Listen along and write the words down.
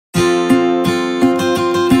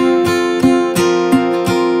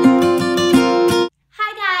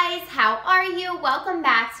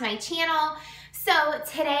channel. So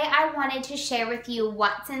today I wanted to share with you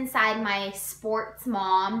what's inside my sports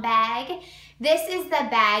mom bag. This is the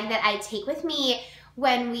bag that I take with me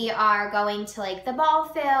when we are going to like the ball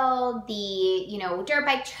field, the dirt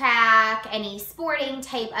bike track, any sporting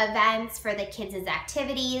type events for the kids'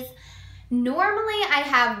 activities. Normally I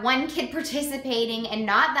have one kid participating and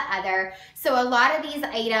not the other, so a lot of these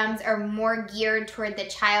items are more geared toward the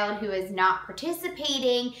child who is not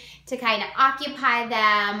participating to kind of occupy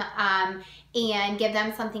them and give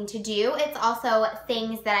them something to do. It's also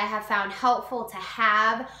things that I have found helpful to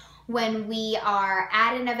have when we are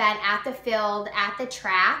at an event, at the field, at the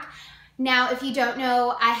track. Now, if you don't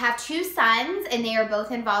know, I have two sons and they are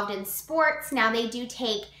both involved in sports. Now, they do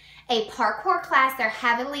take a parkour class. They're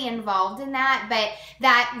heavily involved in that, but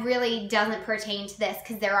that really doesn't pertain to this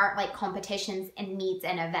because there aren't like competitions and meets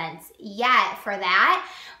and events yet for that.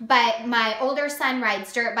 But my older son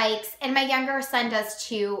rides dirt bikes and my younger son does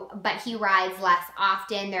too, but he rides less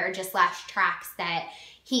often. There are just less tracks that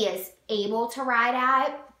he is able to ride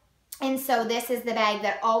at. And so this is the bag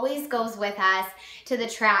that always goes with us to the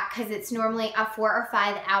track because it's normally a 4 or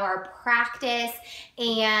 5 hour practice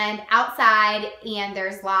and outside, and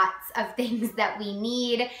there's lots of things that we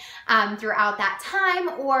need throughout that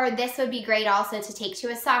time. Or this would be great also to take to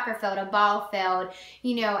a soccer field, a ball field,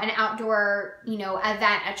 an outdoor,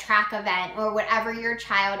 event, a track event, or whatever your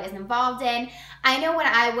child is involved in. I know when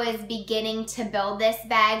I was beginning to build this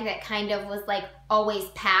bag that kind of was like always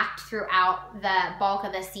packed throughout the bulk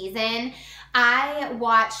of the season, I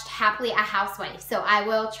watched Happily a Housewife. So I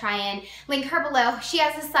will try and link her below. She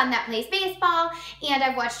has a son that plays baseball and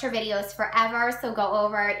I've watched her videos forever. So go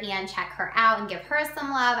over and check her out and give her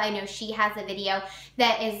some love. I know she has a video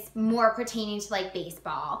that is more pertaining to like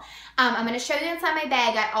baseball. I'm going to show you inside my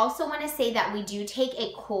bag. I also want to say that we do take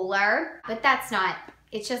a cooler, but that's not,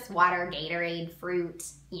 it's just water, Gatorade, fruit,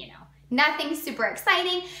 nothing super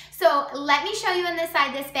exciting. So let me show you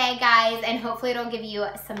inside this bag, guys, and hopefully it'll give you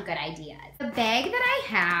some good ideas. The bag that I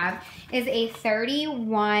have is a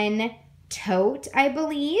 31 tote, I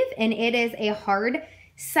believe, and it is a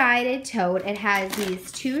hard-sided tote. It has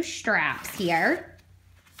these 2 straps here,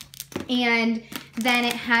 and then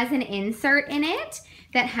it has an insert in it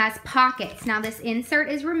that has pockets. Now this insert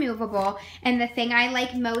is removable, and the thing I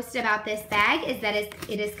like most about this bag is that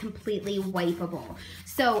it is completely wipeable.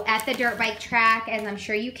 So at the dirt bike track, as I'm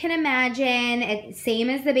sure you can imagine, same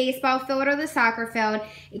as the baseball field or the soccer field,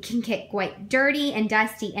 it can get quite dirty and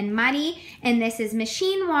dusty and muddy, and this is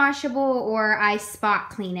machine washable, or I spot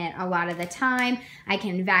clean it a lot of the time. I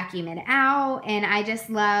can vacuum it out, and I just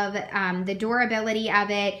love the durability of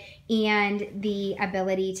it and the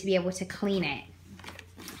ability to be able to clean it.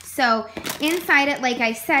 So inside it, like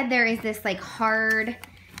I said, there is this like hard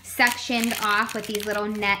sectioned off with these little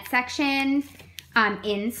net section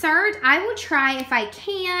insert. I will try, if I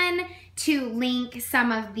can, to link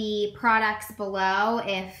some of the products below,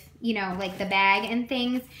 if, like the bag and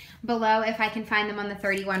things below, if I can find them on the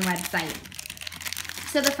 31 website.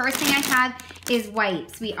 So the first thing I have is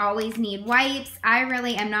wipes. We always need wipes. I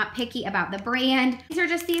really am not picky about the brand. These are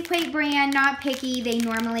just the Equate brand, not picky. They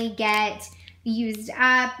normally get used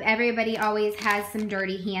up. Everybody always has some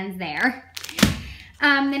dirty hands there.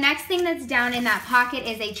 The next thing that's down in that pocket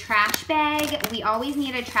is a trash bag. We always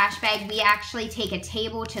need a trash bag. We actually take a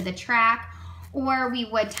table to the track, or we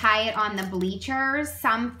would tie it on the bleachers.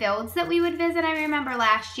 Some fields that we would visit, I remember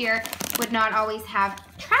last year, would not always have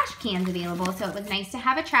trash cans available, so it was nice to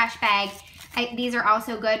have a trash bag. These are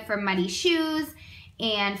also good for muddy shoes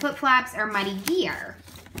and flip-flops or muddy gear.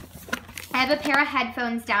 I have a pair of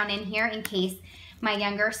headphones down in here in case my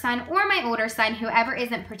younger son or my older son, whoever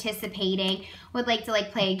isn't participating, would like to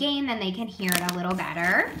play a game, then they can hear it a little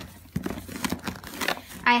better.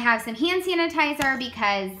 I have some hand sanitizer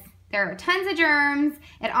because there are tons of germs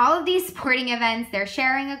at all of these sporting events. They're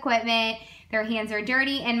sharing equipment. Their hands are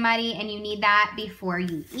dirty and muddy, and you need that before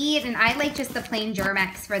you eat. And I like just the plain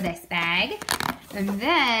Germ-X for this bag. And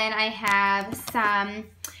then I have some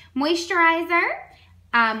moisturizer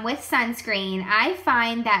with sunscreen. I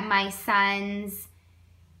find that my son's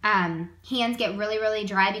hands get really, really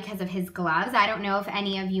dry because of his gloves. I don't know if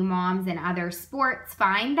any of you moms in other sports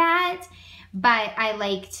find that, but I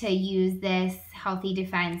like to use this Healthy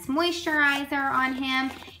Defense moisturizer on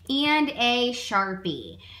him and a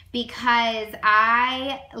Sharpie, because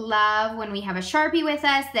I love when we have a Sharpie with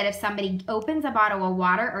us that if somebody opens a bottle of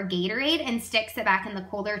water or Gatorade and sticks it back in the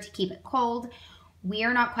cooler to keep it cold, we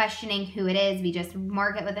are not questioning who it is. We just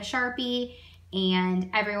mark it with a Sharpie and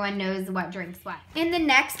everyone knows what drinks what. In the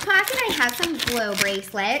next pocket, I have some glow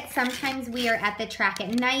bracelets. Sometimes we are at the track at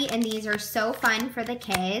night and these are so fun for the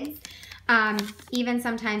kids. Even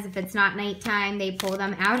sometimes if it's not nighttime, they pull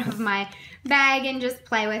them out of my bag and just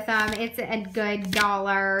play with them. It's a good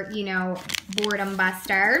dollar, you know, boredom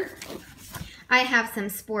buster. I have some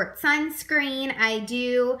sport sunscreen.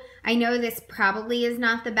 I know this probably is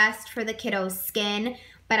not the best for the kiddo's skin,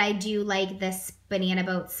 but I do like this Banana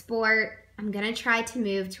Boat Sport. I'm gonna try to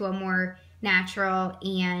move to a more natural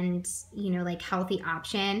and, you know, like healthy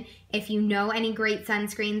option. If you know any great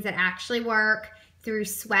sunscreens that actually work through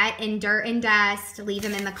sweat and dirt and dust, leave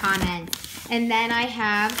them in the comments. And then I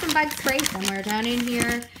have some bug spray somewhere down in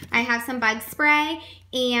here. I have some bug spray,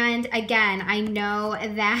 and again, I know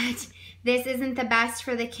that this isn't the best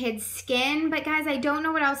for the kids' skin, but guys, I don't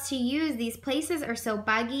know what else to use. These places are so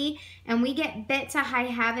buggy, and we get bit to high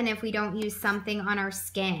heaven if we don't use something on our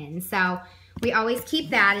skin. So we always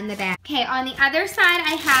keep that in the bag. Okay, on the other side,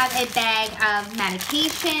 I have a bag of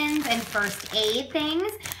medications and first aid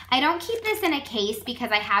things. I don't keep this in a case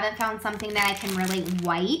because I haven't found something that I can really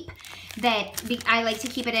wipe. I like to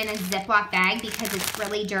keep it in a Ziploc bag because it's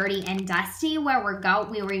really dirty and dusty where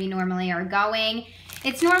we normally are going.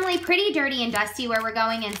 It's normally pretty dirty and dusty where we're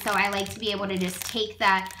going, and so I like to be able to just take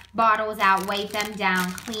the bottles out, wipe them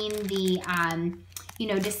down, clean the you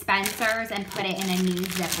know, dispensers, and put it in a new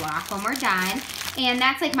Ziploc when we're done. And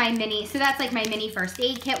that's like my mini, first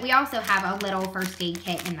aid kit. We also have a little first aid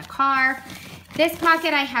kit in the car. This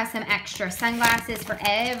pocket, I have some extra sunglasses for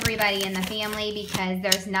everybody in the family because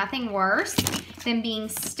there's nothing worse than being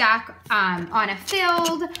stuck on a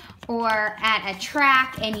field or at a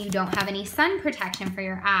track and you don't have any sun protection for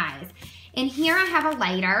your eyes. And here I have a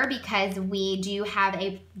lighter because we do have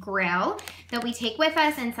a grill that we take with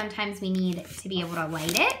us and sometimes we need to be able to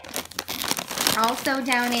light it. Also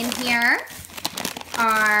down in here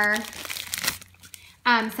are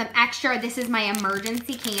some extra, this is my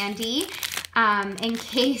emergency candy in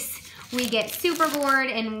case we get super bored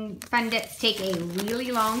and Fun Dips take a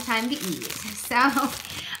really long time to eat. So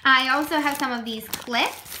I also have some of these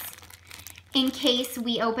clips in case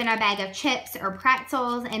we open a bag of chips or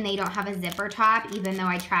pretzels and they don't have a zipper top, even though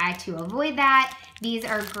I try to avoid that. These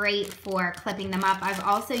are great for clipping them up. I've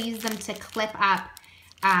also used them to clip up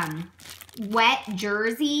wet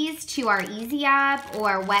jerseys to our Easy Up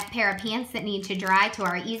or wet pair of pants that need to dry to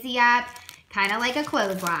our Easy Up, kind of like a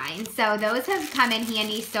clothesline. So those have come in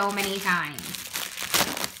handy so many times.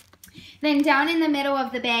 Then down in the middle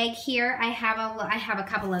of the bag here, I have a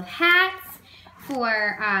couple of hats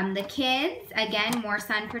for the kids, again, more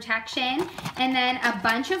sun protection, and then a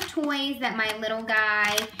bunch of toys that my little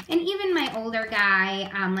guy and even my older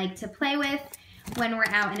guy like to play with when we're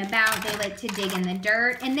out and about. They like to dig in the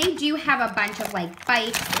dirt, and they do have a bunch of like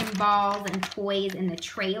bikes and balls and toys in the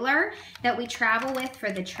trailer that we travel with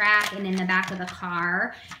for the track and in the back of the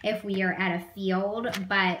car if we are at a field,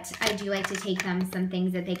 but I do like to take them some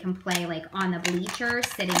things that they can play like on the bleachers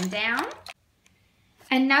sitting down.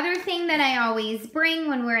 Another thing that I always bring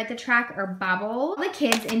when we're at the track are bubbles. The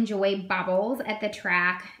kids enjoy bubbles at the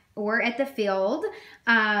track or at the field,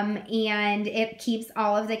 and it keeps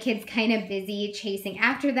all of the kids kind of busy chasing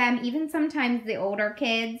after them. Even sometimes the older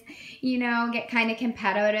kids, you know, get kind of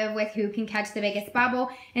competitive with who can catch the biggest bubble,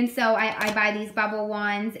 and so I buy these bubble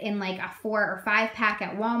ones in like a 4 or 5 pack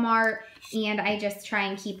at Walmart, and I just try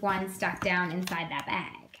and keep one stuck down inside that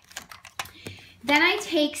bag. Then I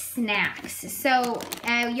take snacks. So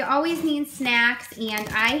you always need snacks, and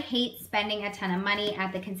I hate spending a ton of money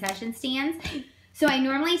at the concession stands. So I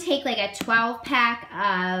normally take like a 12-pack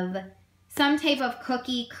of some type of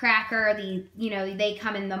cookie, cracker. They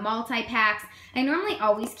come in the multi-packs. I normally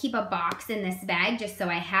always keep a box in this bag just so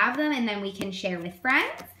I have them, and then we can share with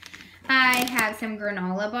friends. I have some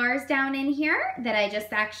granola bars down in here that I just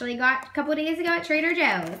actually got a couple days ago at Trader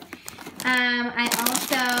Joe's. I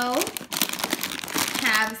also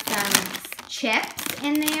have some chips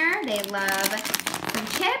in there. They love some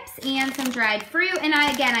chips and some dried fruit. And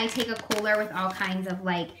I take a cooler with all kinds of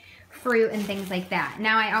like fruit and things like that.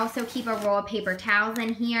 Now I also keep a roll of paper towels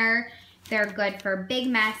in here. They're good for big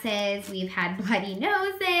messes. We've had bloody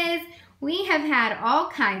noses. We have had all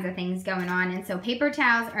kinds of things going on, and so paper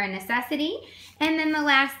towels are a necessity. And then the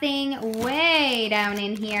last thing way down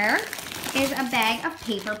in here is a bag of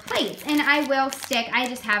paper plates. And I will stick, I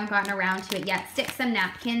just haven't gotten around to it yet, stick some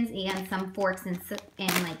napkins and some forks and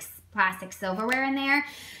like plastic silverware in there,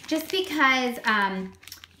 just because,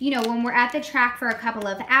 you know, when we're at the track for a couple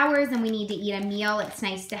of hours and we need to eat a meal, it's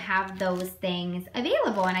nice to have those things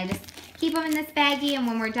available. And I just keep them in this baggie, and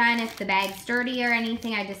when we're done, if the bag's dirty or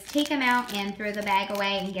anything, I just take them out and throw the bag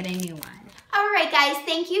away and get a new one. Alright guys,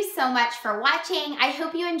 thank you so much for watching. I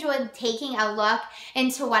hope you enjoyed taking a look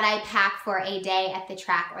into what I pack for a day at the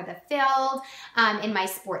track or the field in my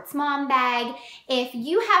sports mom bag. If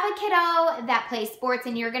you have a kiddo that plays sports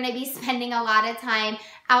and you're going to be spending a lot of time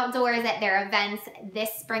outdoors at their events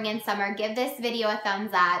this spring and summer, give this video a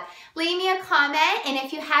thumbs up. Leave me a comment, and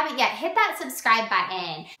if you haven't yet, hit that subscribe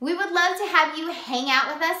button. We would love to have you hang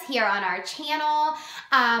out with us here on our channel.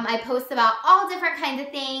 I post about all different kinds of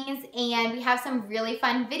things, and we have some really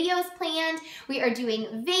fun videos planned. We are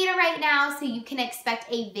doing VEDA right now, so you can expect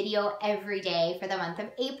a video every day for the month of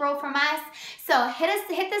April from us. So hit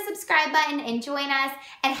the subscribe button and join us,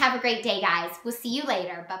 and have a great day, guys. We'll see you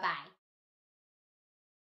later. Bye-bye.